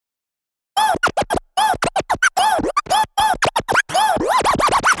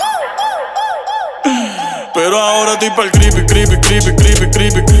estoy pa'l creepy, creepy, creepy, creepy,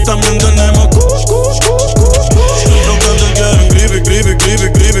 creepy. También tenemos kush, kush, kush, kush. Los que te quieren creepy, creepy,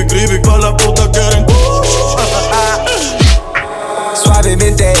 creepy, creepy, creepy. Pa' la puta quieren kush.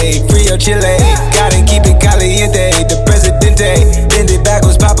 Suavemente, frío Chile. Gotta keep it caliente, the presidente. Bend it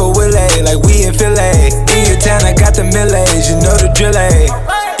backwards, Papa Willie, like we in Philly. In your town, I got the Millets, you know the drill.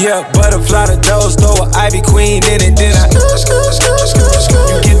 Yeah, butterfly the dose, throw an Ivy Queen in it, then I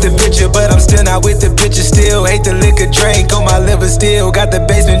you get the picture, but I'm still not with the picture still. Hate the liquor drink on my liver still. Got the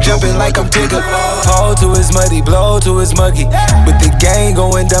basement jumping like I'm Tigger. Hold to his muddy, blow to his muggy. With the gang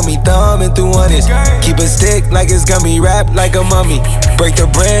going dummy, thumbing through honest. Keep a stick like it's gummy, wrap like a mummy. Break the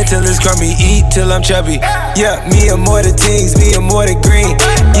bread till it's crummy, eat till I'm chubby. Yeah, me and more the teens, me and more the green.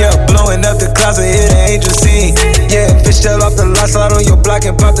 Yeah, blowing up the clouds, I hear the angel sing. Yeah, fish tail off the lot, slide on your block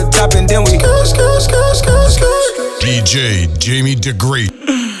and pop the top and then we DJ Jamie the Great.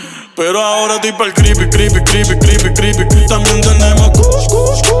 Pero ahora estoy pa'l creepy, creepy, creepy, creepy, creepy. También tenemos kush,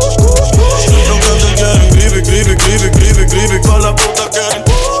 kush, kush, kush. Los que te quieren creepy, creepy, creepy, creepy, creepy. Pa' la puta quieren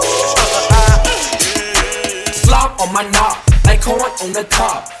kush. Slop on my knob, like corn on the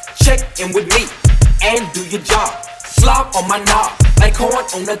cob. Check in with me and do your job. Slop on my knob, like corn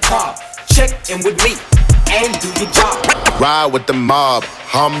on the cob. Check in with me and do your job. Ride with the mob,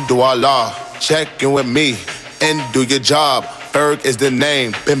 hamdulillah. Check in with me and do your job. Berg is the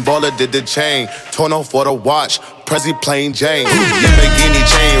name, Ben Baller did the chain. Torno for the watch, Prezi plain Jane. Lamborghini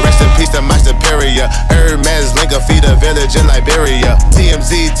chain, rest in peace to my superior. Hermes Linker feed a village in Liberia.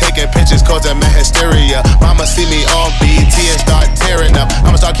 TMZ taking pictures causing my hysteria. Mama see me on BET and start tearing up.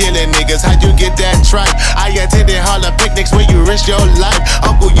 I'ma start killing niggas, how'd you get that tripe? I attended Harlem picnics where you risk your life.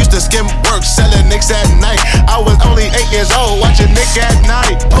 Uncle used to skim work, selling nicks at night. I was only 8 years old, watching Nick at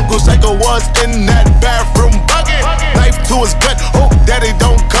night. Uncle Psycho was in that bathroom bucket. Knife to his gut, hope daddy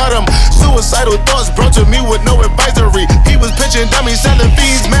don't cut him. Suicidal thoughts brought to me with no advisory. He was pitching dummies, selling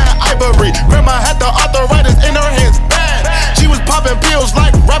fiends, mad ivory. Grandma had the arthritis in her hands, bad. She was popping pills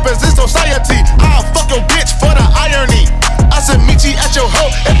like rappers in society. I'll fuck your bitch for the irony. I said meet you at your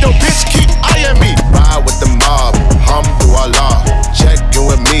hoe if your bitch keep eyeing me. Ride with the mob, hamdulillah. Check in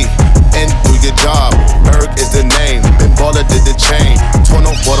with me and do your job. Berg is the name, Ben Baller did the chain.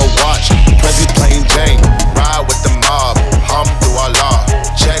 Torno for the watch, Prezi plain Jane. Ride with the mob, hamdulillah.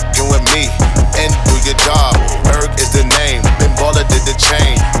 Check in with me and do your job. Berg is the name, Ben Baller did the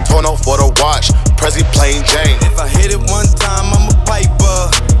chain. Torno for the watch, Prezi plain Jane. If I hit it one time, I'm a piper.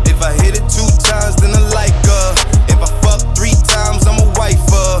 If I hit it 2 times, then I like her. If I fuck 3 times, I'm a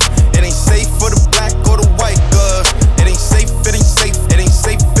wifer. It ain't safe for the black or the white girl. It ain't safe, it ain't safe, it ain't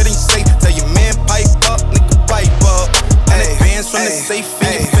safe, it ain't safe. Tell your man pipe up, nigga pipe up. And advance from the safe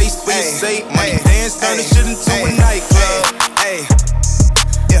in your face where you say money dance, turn this shit into a nightclub.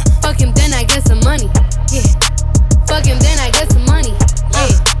 Yeah. Fuck him, then I get some money. Yeah. Fuck him, then I get some money.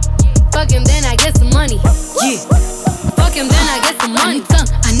 Yeah. Fuck him, then I get some money. Yeah. Fuck him, then I get some money. I need tongue,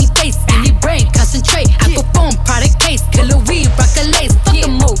 I need face, I need brain, concentrate. I go phone, product case, killer weed, rock a lace. Fuck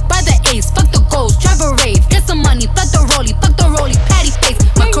the move, buy the ace, fuck the goals, drive a rave. Get some money, fuck the rollie, patty face.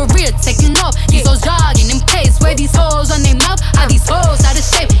 My career taking off, these hoes jogging in place. Where these hoes on their mouth, how these hoes out of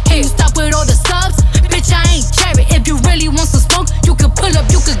shape. Can you stop with all the subs? Bitch, I ain't cherry. If you really want some smoke, you can pull up,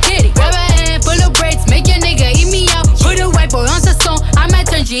 you can get it. Grab a hand full of braids, make your nigga eat me out. Put a white boy on the song, I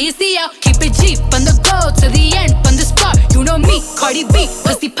might turn GEC out. Keep it G, from the go to the end, from the start. You know me, Cardi B,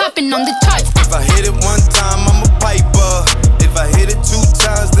 pussy popping on the charts. If I hit it one time, I'm a piper. If I hit it 2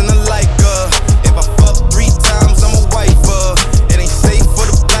 times, then I like her. If I fuck 3 times, I'm a wifer. It ain't safe for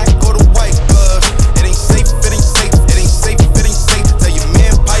the black or the white girl. It ain't safe, it ain't safe, it ain't safe, it ain't safe. Tell your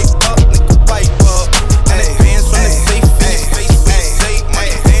man pipe up, nigga pipe up. And advance from the safe in your face where you say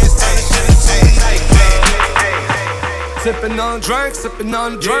money dance, turn this shit into a nightclub. Sippin' on drink, sippin'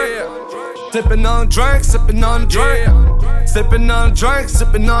 on drink. Sippin' on drink, sippin' on drink. Sippin' on drink,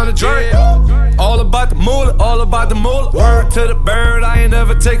 sippin' on a drink. All about the moolah, all about the moolah. Word to the bird, I ain't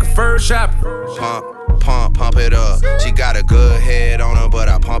never take a first shot. Pump it up. She got a good head on her, but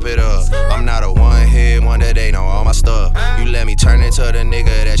I pump it up. I'm not a one-hit wonder, they know all my stuff. You let me turn into the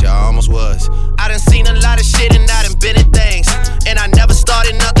nigga that you almost was. I done seen a lot of shit and I done been in things. And I never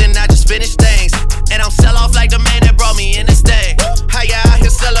started nothing, I just finished things. And I'm sell off like the man that brought me in this thing. How ya out here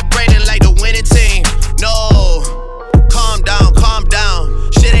celebrating like the winning team? No, calm down, calm down.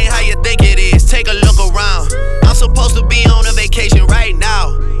 Shit ain't how you think it is, take a look around. I'm supposed to be on a vacation right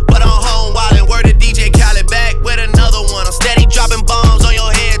now, but I'm home wildin', word to DJ Khaled, back with another one. I'm steady dropping bombs on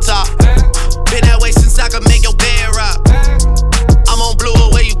your head top. Been that way since I could make your bed rock. I'm on blue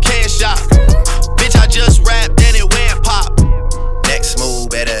where you can't shop. Bitch, I just rapped and it went pop. Next move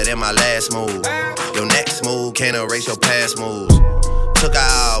better than my last move. Your next move can't erase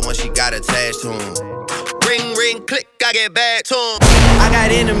to him. Ring, ring, click, I get back to him. I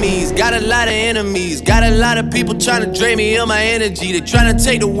got enemies, got a lot of enemies. Got a lot of people tryna drain me of my energy. They tryna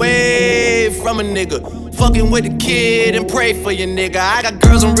take away from a nigga. Fucking with the kid and pray for your nigga. I got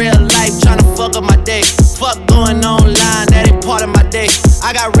girls in real life tryna fuck up my day. Fuck going online, that ain't part of my day.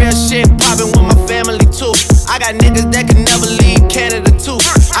 I got real shit poppin' with my family too. I got niggas that can never leave Canada too.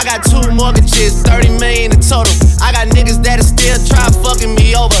 I got 2 mortgages, 30 million in total. I got niggas that'll still try fucking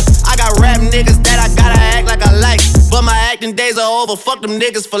me over. I got rap niggas that I gotta act like I like, but my acting days are over. Fuck them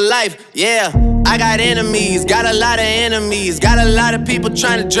niggas for life, yeah. I got enemies, got a lot of enemies. Got a lot of people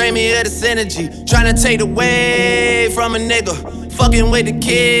tryna drain me of this energy. Tryna take away from a nigga. Fucking with the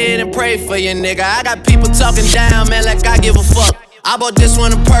kid and pray for your nigga. I got people talking down, man, like I give a fuck. I bought this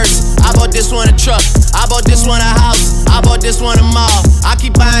one a purse, I bought this one a truck, I bought this one a house, I bought this one a mall. I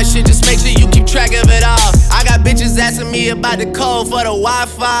keep buying shit, just make sure you keep track of it all. I got bitches asking me about the code for the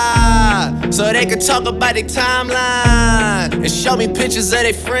Wi-Fi, so they can talk about their timeline and show me pictures of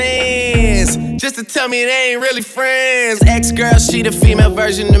their friends, just to tell me they ain't really friends. Ex-girl, she the female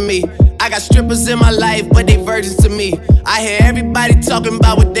version of me. I got strippers in my life, but they virgins to me. I hear everybody talking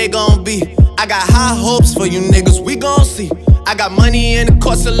about what they gon' be. I got high hopes for you niggas, we gon' see. I got money in the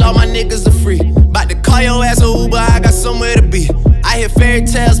court, so all my niggas are free. Bout to call your ass a Uber, I got somewhere to be. I hear fairy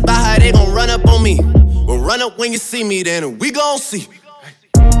tales about how they gon' run up on me. Well, run up when you see me, then we gon' see.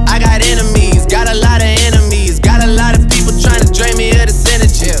 I got enemies, got a lot of enemies. Got a lot of people tryna drain me of this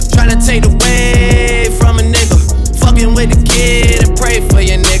energy. Tryna take away from a nigga. Fucking with the kid and pray for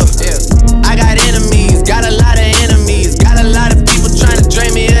your nigga. I got enemies, got a lot of enemies. Got a lot of people tryna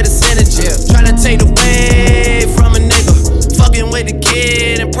drain me of this energy. Tryna take away from a nigga. Fucking with the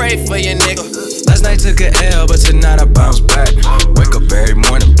kid and pray for your nigga. Last night took a L, but tonight I bounce back. Wake up every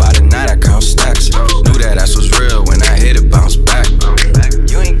morning, by the night I count stacks. Knew that ass was real when I hit it, bounce back.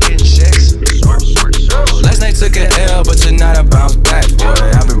 You ain't getting checks. Last night took a L, but tonight I bounce back. Boy,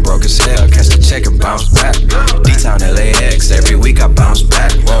 I've been broke as hell, catch the check and bounce back. D-Town LAX, every week I bounce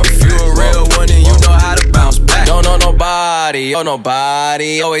back. If you a real one, then you know how to bounce back. Don't know nobody, oh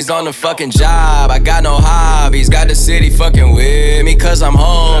nobody. Always on the fucking job, I got no hobbies. Got the city fucking with me, cause I'm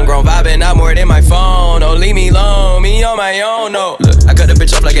homegrown. Vibing out more than my phone, don't leave me alone. Me on my own, no. Look, I cut the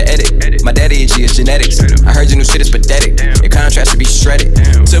bitch off like an edit. My daddy itchy, it's genetics. I heard your new shit is pathetic. Your contrast to be shredded.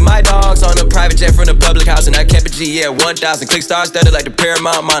 To my dogs on a private jet from the public house, and I kept a G, yeah, 1,000. Click stars studded like the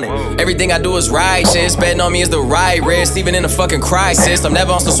Paramount money. Everything I do is right shit. Betting on me is the right risk, even in a fucking crisis. I'm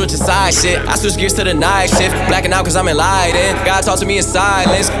never on some switching side shit. I switch gears to the night shift. Blacking out cause I'm enlightened. God talk to me in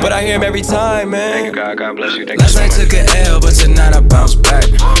silence, but I hear him every time, man. Thank you, God. God bless you. Last night took a L, but tonight I bounce back.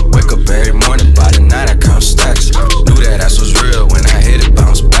 Wake up every morning, by the night I count stacks. Knew that ass was real when I hit it,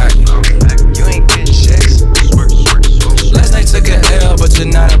 bounce back. You ain't getting checks. Last night took a L, but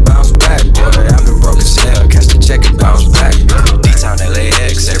tonight I bounce back. Boy, I've been broke as hell, catch the check and bounce back. D-Town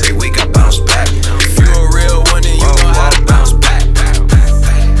LAX, every week I bounce back. If you a real one, then you know how to bounce back.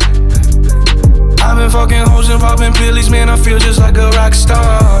 I've been fucking hoes and popping pillies, man, I feel just like a rock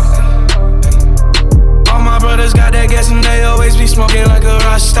star. All my brothers got that gas and they always be smoking like a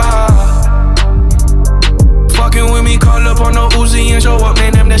rock star. Fucking with me, call up on no Uzi and show up,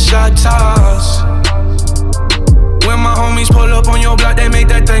 man, them the shot toss. When my homies pull up on your block, they make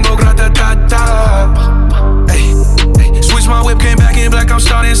that thing go grata-ta-ta. Ay, ay. Switch my whip, came back in black, I'm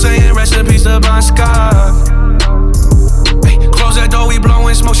starting saying rest in peace to Bon Scott. Ay, close that door, we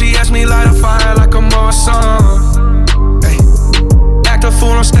blowing smoke, she asked me light a fire like a Marsan. Ay, act a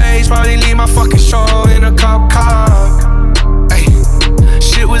fool on stage, probably leave my fucking show in a cop car. Ay,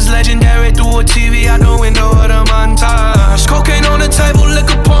 shit was legendary through a TV out the window of the montage. Cocaine on the table,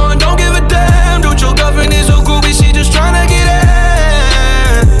 liquor porn, don't give a damn. Dude, your girlfriend is a groupie, she just tryna get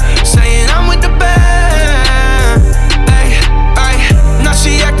in. Saying I'm with the band. Ay, ay, now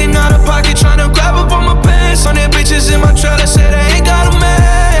she acting out of pocket, tryna grab up on my pants. On their bitches in my trailer, say they ain't got a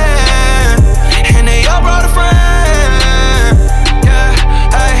man, and they all brought a friend.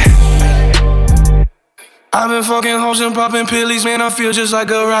 Yeah, ay. I've been fucking hoes and popping pillies, man, I feel just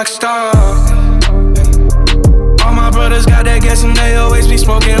like a rock star. All my brothers got that gas and they always be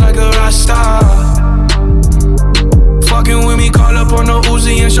smoking like a rock star. Fucking with me, call up on no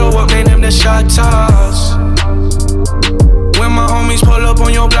Uzi and show up, man, them the shot toss. When my homies pull up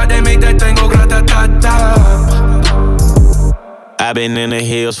on your block, they make that thing go grata-ta-ta. I've been in the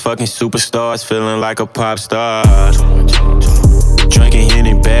hills, fucking superstars, feeling like a pop star. Drinking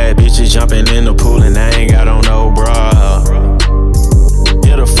Henny, bad bitches jumping in the pool and I ain't got on no bra.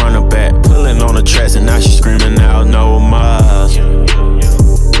 Hit her front or back, pulling on the tracks and now she screaming out no more.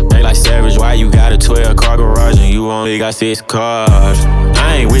 They like Savage, why you got a 12-car garage and you only got 6 cars?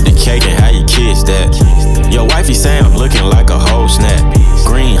 I came with the cake and how you kiss that. Your wifey say I'm looking like a whole snap.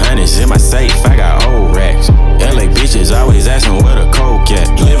 Green honey's in my safe, I got old racks. LA bitches always asking where the coke at.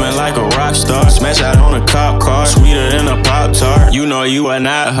 Living like a rock star, smash out on a cop car. Sweeter than a Pop-Tart, you know you are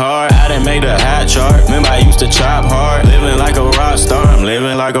not hard. I didn't make the hot chart, remember I used to chop hard. Living like a rock star, I'm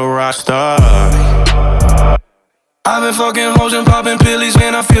living like a rock star. I've been fucking hoes and popping pillies,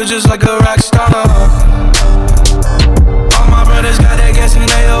 man, I feel just like a rock star. All my brothers got that gas and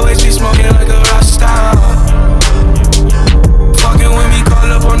they always be smoking like a rock star. Fucking with me, call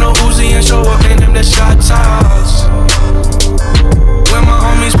up on the Uzi and show up in them the shot toss. When my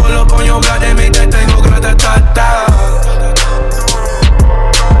homies pull up on your block, they make that thing go grata-ta-ta.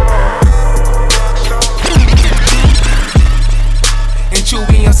 And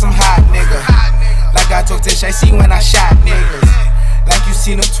Chewy on some hot nigga. Like I told Tish, I see when I shot niggas. Like you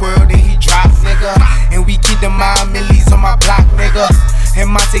seen him twirl, then he drop, nigga. And we keep the mind millies on my block, nigga. And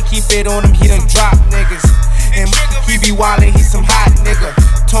Monte keep it on him, he done drop niggas. And he be wildin', he some hot nigga.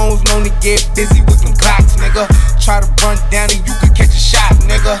 Tones known to get busy with them clocks, nigga. Try to run down and you could catch a shot,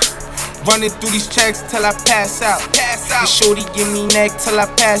 nigga. Running through these checks till I pass out. And shorty give me neck till I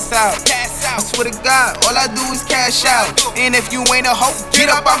pass out. I swear to God, all I do is cash out. And if you ain't a hoe, get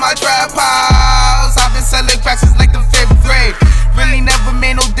up on my trap house. I've been selling cracks since like the 5th grade. Really never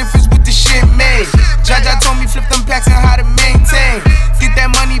made no difference with the shit made. Jaja told me flip them packs and how to maintain. Get that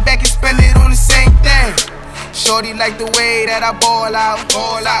money back and spend it on the same thing. Shorty like the way that I ball out.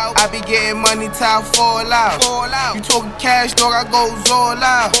 I be getting money till I fall out. You talking cash, dog, I goes all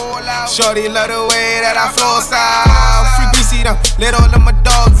out. Shorty love the way that I floss out. Free greasy them, let all of my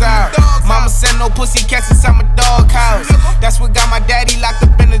dogs out. Mama send no pussy cats inside my dog house. That's what got my daddy locked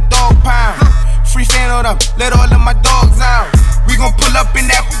up in the dog pound. Free fan on them, let all of my dogs out. We gon' pull up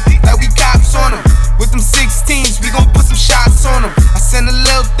in that like we cops on them. With them 16s, we gon' put some shots on them. I send a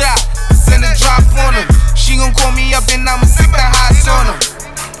little drop, send a drop on them. She gon' call me up and I'ma stick the hots on them.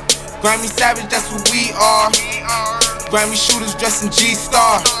 Grammy Savage, that's what we are. Grammy shooters dressed in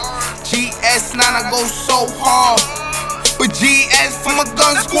G-Star. GS9, I go so hard. But GS for my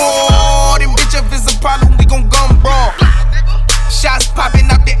gun squad. And bitch, if it's a problem, we gon' gun brawl. Shots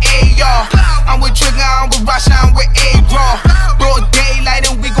popping out the AR. I'm with Trigger, I'm with Rasha, I'm with A-Raw. Broad daylight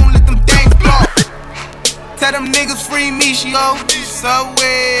and we gon' let them things blow. Tell them niggas free me, yo.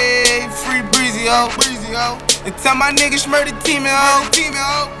 Subway, free Breezy, yo. And tell my niggas murder team, yo.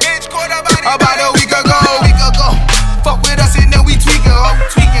 Bitch, caught about a week ago. Fuck with us and then we tweaking, ho.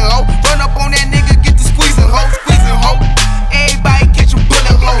 Run up on that nigga, get the squeezing, ho. Everybody catch a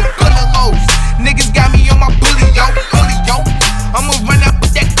bullet holes. Niggas got me on my bully, yo. I'ma run up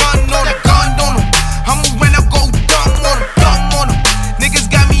with that gun on him. I'ma run up, go dumb on him. Niggas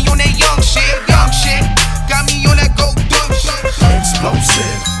got me on that young shit. Got me on that go dumb shit.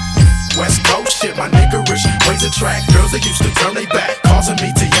 Explosive, West Coast shit, my niggerish ways attract girls that used to turn they back, causing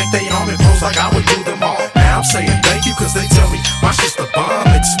me to yank they arm and pose like I would do them all. Now I'm saying thank you cause they tell me my shit's the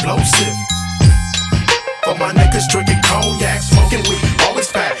bomb. Explosive, for my niggas drinking cognac, smoking weed, always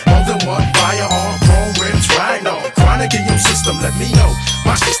fat, more than one firearm, chrome rims, rhino, chronic in your system, let me know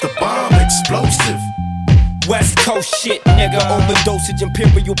my shit's the bomb. Explosive, West Coast shit, nigga. Overdosage,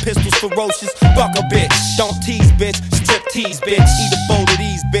 imperial pistols, ferocious. Fuck a bitch, don't tease, bitch. Strip tease, bitch. Eat a bowl of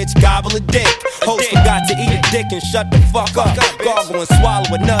these, bitch. Gobble a dick. Host forgot to eat a dick and shut the fuck up. Gargle and swallow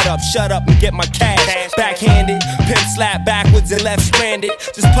a nut up. Shut up and get my cash. Backhanded, pimp slap backwards and left stranded.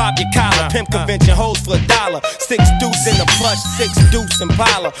 Just pop your collar. Pimp convention hoes for $1. 6 deuce in the plush, 6 deuce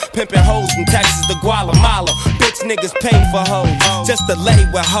Impala. Pimpin' hoes from Texas to Guatemala. Bitch niggas pay for hoes, just to lay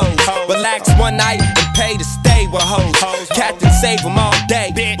with hoes. Relax one night and pay to stay with hoes. Captain save them all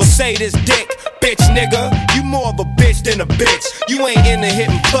day. Well say this dick, bitch nigga. You more of a bitch than a bitch. You ain't into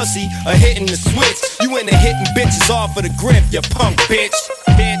hitting pussy or hitting the switch. You into hitting bitches off of the grip, you punk bitch.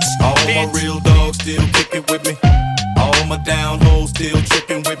 All my real dogs still kicking with me. All my down hoes still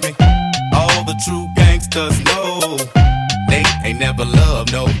tricking with me. All the true gangsters know they ain't never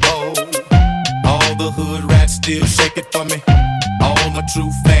loved no hoe. All the hood rats still shake it for me. All my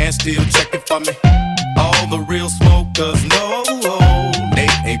true fans still check it for me. All the real smokers know they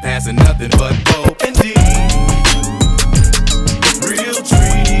ain't passing nothing but dope and D. Real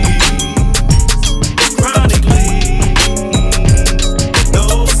trees, chronic leaves,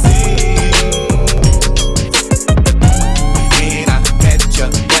 no seeds. When I met you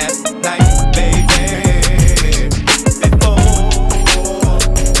last night, baby, before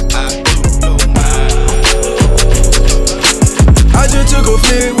I blew your mind, I just took a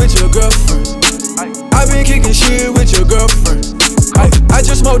flick with your girlfriend. I been kicking shit with your girlfriend. I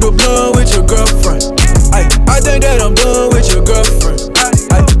just smoked a blunt with your girlfriend. I think that I'm done with your girlfriend.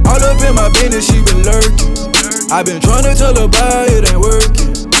 up in my business, she been lurking. I been trying to tell her bye, it ain't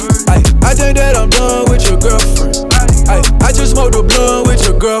working. I think that I'm done with your girlfriend. I just smoked a blunt with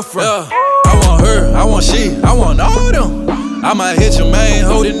your girlfriend. I want her, I want she, I want all them. I might hit your main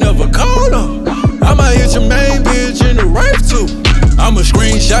hoe that never called her. I might hit your main bitch in the rape too. I'ma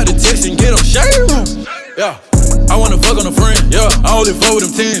screenshot the text and get on shade room. Yeah, I wanna fuck on a friend, yeah. I only fuck with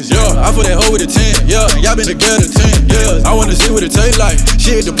them 10s, yeah. I put that hoe with a 10, yeah. Y'all been together 10 years. I wanna see what it taste like.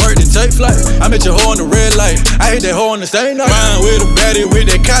 She hit the perk and take flight. I met your hoe on the red light. I hit that hoe on the same night. Mine with a baddie with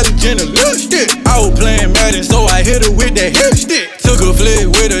that college and a lipstick. I was playing Madden, so I hit her with that hip stick. Took a flick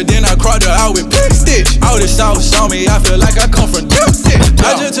with her, then I cropped her out with pick stitch. All the sauce on me, I feel like I come from Dipstick.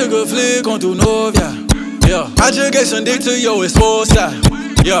 I just took a flick on through North, yeah. I just gave some dick to your exposed side.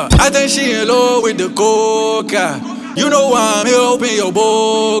 Yeah, I think she in love with the coca. You know why I'm here, open your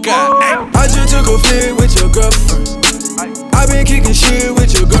boca. I just took a flick with your girlfriend. I been kicking shit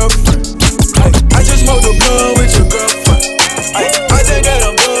with your girlfriend. I just smoked a blunt with your girlfriend. I think that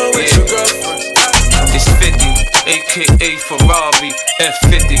I'm done with your girlfriend. It's 50, aka Ferrari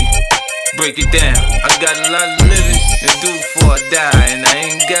F50. Break it down. I got a lot of living to do before I die, and I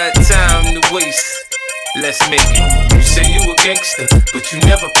ain't got time to waste. Let's make it. You say you a gangster, but you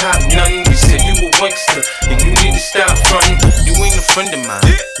never pop nothing. You say you a wankster, and you need to stop frontin'. You ain't a friend of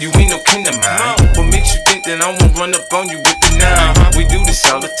mine, you ain't no kin of mine. What makes you think that I won't run up on you with the 9? We do this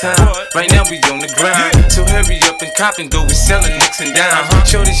all the time. Right now we on the grind, so hurry up and cop and go. We sellin' nicks and dimes.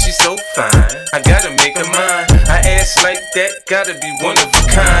 Shorty, she's so fine, I gotta make her mine. I ass like that, gotta be one of a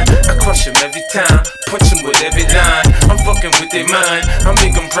kind. I crush him every time, punch him with every line. I'm fucking with their mind, I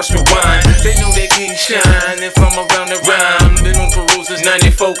make them press rewind. They know they can't shine if I'm around the rhyme. Been on parole since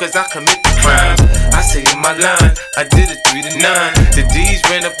 94 cause I commit the crime. I say in my line, I did it 3 to 9. The D's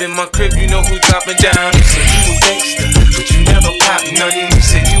ran up in my crib, you know who dropping down. You say you a gangster, but you never pop nothing. You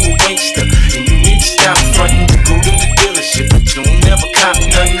say you a wankster, and you need to stop frontin'. Go to the dealership, but you don't never cop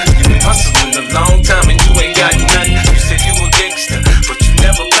nothing. You been hustling a long time and you ain't got nothing. You say you a gangster, but you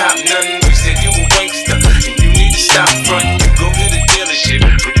never pop nothing. You say you a wankster, and you need to stop frontin'. Go to the dealership,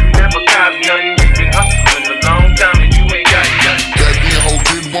 but you never cop nothing. You been hustling a long time and you ain't got nothing. Back then hoes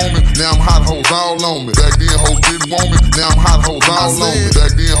didn't want me, now I'm hot hoes all on me. Back then hoes didn't want me, now I'm hot hoes all on me.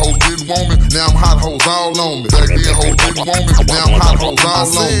 Back then hoes didn't want me, now I'm hot hoes all on me. Back then hoes didn't want me, now I'm hot hoes all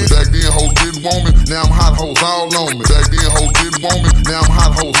on me. Back then hoes didn't want me, now I'm hot hoes all on me. Back then hoes didn't want me, now I'm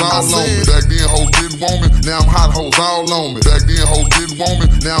hot hoes all on me. Back then hoes didn't want me, now I'm hot hoes all on me. Back then hoes didn't want me,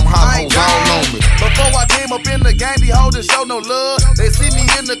 now I'm hot hoes all on me. Before I came up in the game, these hoes didn't show no love. They see me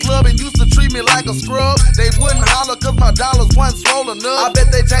in the club and used to treat me like a scrub. They wouldn't holler cause my dollars wasn't swollen up. I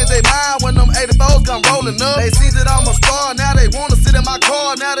bet they changed their mind when them 84s come rolling up. They see that I'm a star, now they wanna sit in my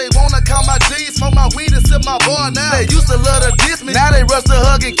car. Now they wanna call my G, smoke my weed and sip my bar. Now they used to love to diss me, now they rush to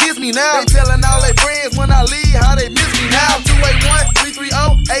hug and kiss me. Now they telling all their friends when I leave how they miss me. Now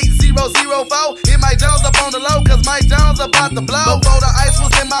 281-330-8004. Hit Mike Jones up on the low cause Mike Jones about to blow. Before the ice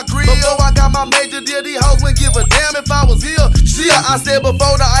was in my grill, before I got my major deal, these hoes wouldn't give a damn if I was here. Shit, I said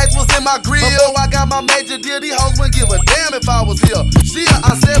before the ice was in my grill, before I got my major deal, these hoes wouldn't give a damn if I was here. Shit,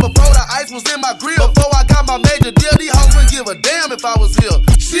 I said before the ice was in my grill, before I got my major deal, these hoes wouldn't give a damn if I was here.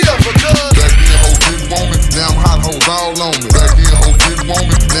 Shit, because back then hoes didn't want me, now I'm hot hoes all on me. Back then hoes didn't want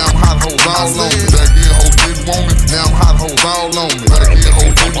me, now I'm hot hoes all on me. Back then hoes didn't want me, now I'm hot hoes all on me. Back then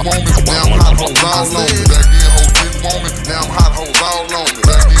hoes didn't want me, now I'm hot hoes all on me. Back then hoes didn't want me, now I'm hot hoes all on me.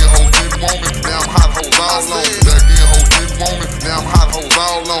 Back then hoes didn't want me, now I'm hot hoes all on me. Back then hoes didn't want me, now I'm hot hoes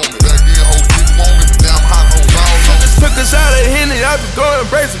all on me. Back then hoes didn't want me, now I'm hot hoes all on me. Took a shot at Henny, I been going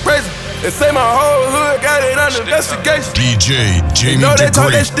crazy. They say my whole hood got it under investigation. DJ Jamie know they talk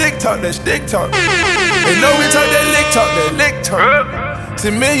that DeGreat. stick talk. They know we talk that lick talk.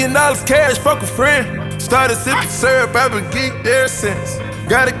 $10 million cash, fuck a friend. Started sipping syrup, I've been geeked ever since.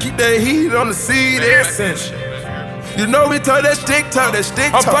 Gotta keep that heat on the seed ever since. You know we talk that stick talk.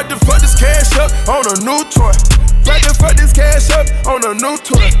 I'm about to fuck this cash up on a new toy. About to fuck this cash up on a new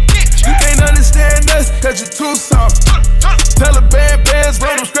toy. You can't understand us, cause you're too soft. Taliban bands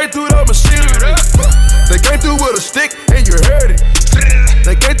run them straight through the machinery. They came through with a stick and you heard it.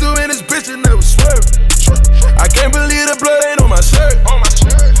 They came through in this bitch and they was swerving. I can't believe the blood ain't on my shirt.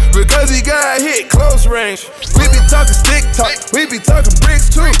 Because he got hit close range. We be talking stick talk, we be talking bricks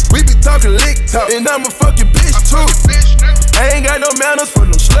too. We be talking lick talk, and I'm a fucking bitch too. I ain't got no manners for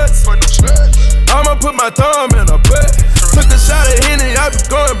no sluts. I'ma put my thumb in her butt. Took a shot at Henny, I be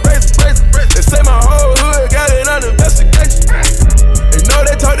going crazy. They say my whole hood got it under investigation. They know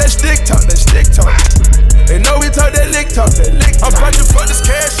they talk that stick talk. They know we talk that lick talk. I'm about to fuck this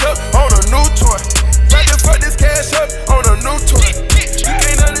cash up on a new toy. About to fuck this cash up on a new toy. You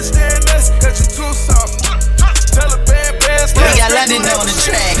can't understand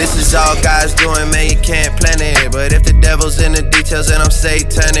This is all God's doing, man, you can't plan it. But if the devil's in the details, then I'm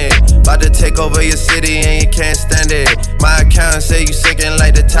satanic. About to take over your city and you can't stand it. My accountant say you sinking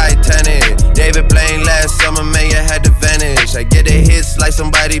like the Titanic. David Blaine last summer, man, you had to vanish. I get the hits like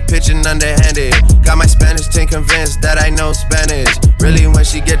somebody pitching underhanded. Got my Spanish team convinced that I know Spanish. Really, when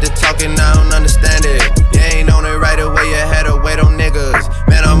she get to talking, I don't understand it. You ain't on it right away, you had to wait on niggas.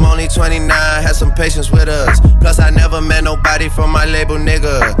 Man, I'm only 29, had some patience with us. Plus, I never met nobody from my label,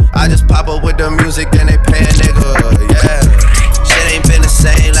 nigga. I just pop up with the music and they pay a nigga, yeah. Shit ain't been the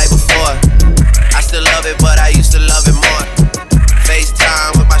same like before. I still love it, but I used to love it more.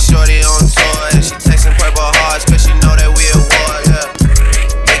 FaceTime with my shorty on tour, and she texting purple hearts cause she know that we at war, yeah.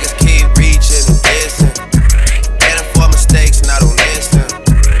 Niggas keep reaching and dissing. Getting for mistakes and I don't listen.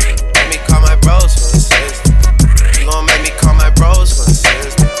 Make me call my bros for insisting. You gon' make me call my bros for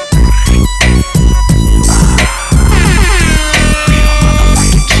insisting.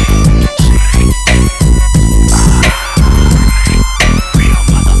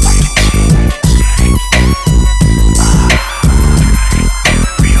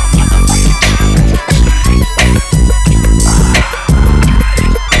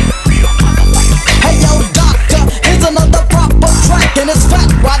 And it's fat,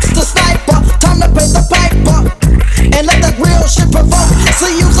 watch the sniper. Time to pay the piper and let that real shit provoke.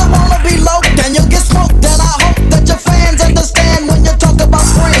 See, you's a wanna be low, then you'll get smoked. And I hope that your fans understand when you talk about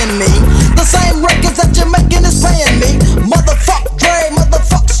spraying me. The same records that you're making is paying me. Motherfuck Dre,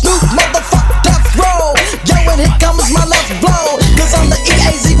 motherfuck Snoop, motherfuck Death Row. Yo, and here comes my left blow. Cause I'm the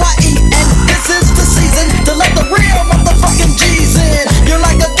E-A-Z-Y-E, and this is the season to let the real motherfucking G's in. You're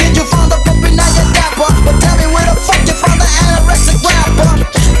like a kid, you found a puppy, now you're dapper. But tell me where the fuck you found the anorexic rapper.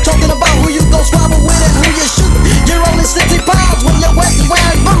 Talking about who you gon' squabble with and who you shoot. You're only 60 pounds when you're wet and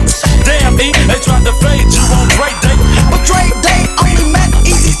wearing boots. Damn, E, they tried to fade you on Dre Day. But Dre Day only meant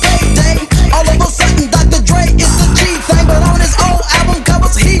Easy's payday. All of a sudden, Dr. Dre is the G thing. But on his old album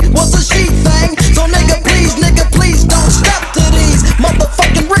covers, he was a she thing. So nigga, please don't step to these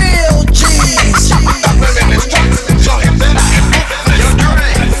motherfucking real G's.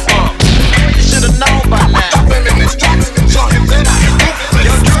 Should've known by now.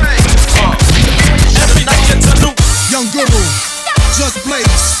 Young Guru, Just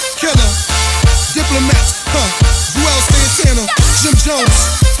Blaze, Killer, Diplomats, Joel Santana, Jim Jones,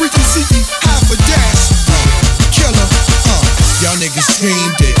 Freaky Zeke, Half a Dash, Killer, y'all niggas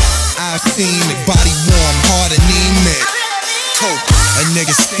dreamed it, I seen it, body warm, heart anemic, coke, a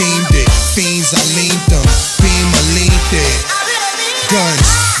nigga steamed it, fiends I leaned them, beam I leaned it, guns,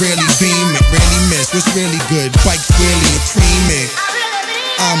 really beam it, really miss, what's really good, bikes really creaming.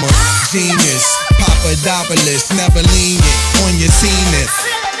 I'm a genius, Papadopoulos, never lenient on your zenith.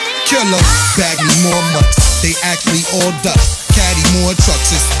 Killer, bag me more mutts, they actually all ducks. Caddy more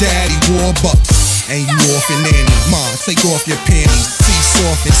trucks, it's daddy war bucks. And you off and nanny, mom, take off your panties, see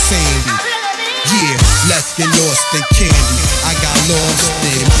soft and sandy. Yeah, let's get lost in candy. I got lost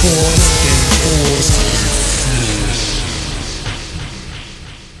in Boston.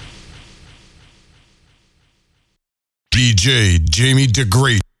 DJ Jamie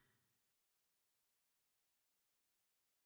DeGreat.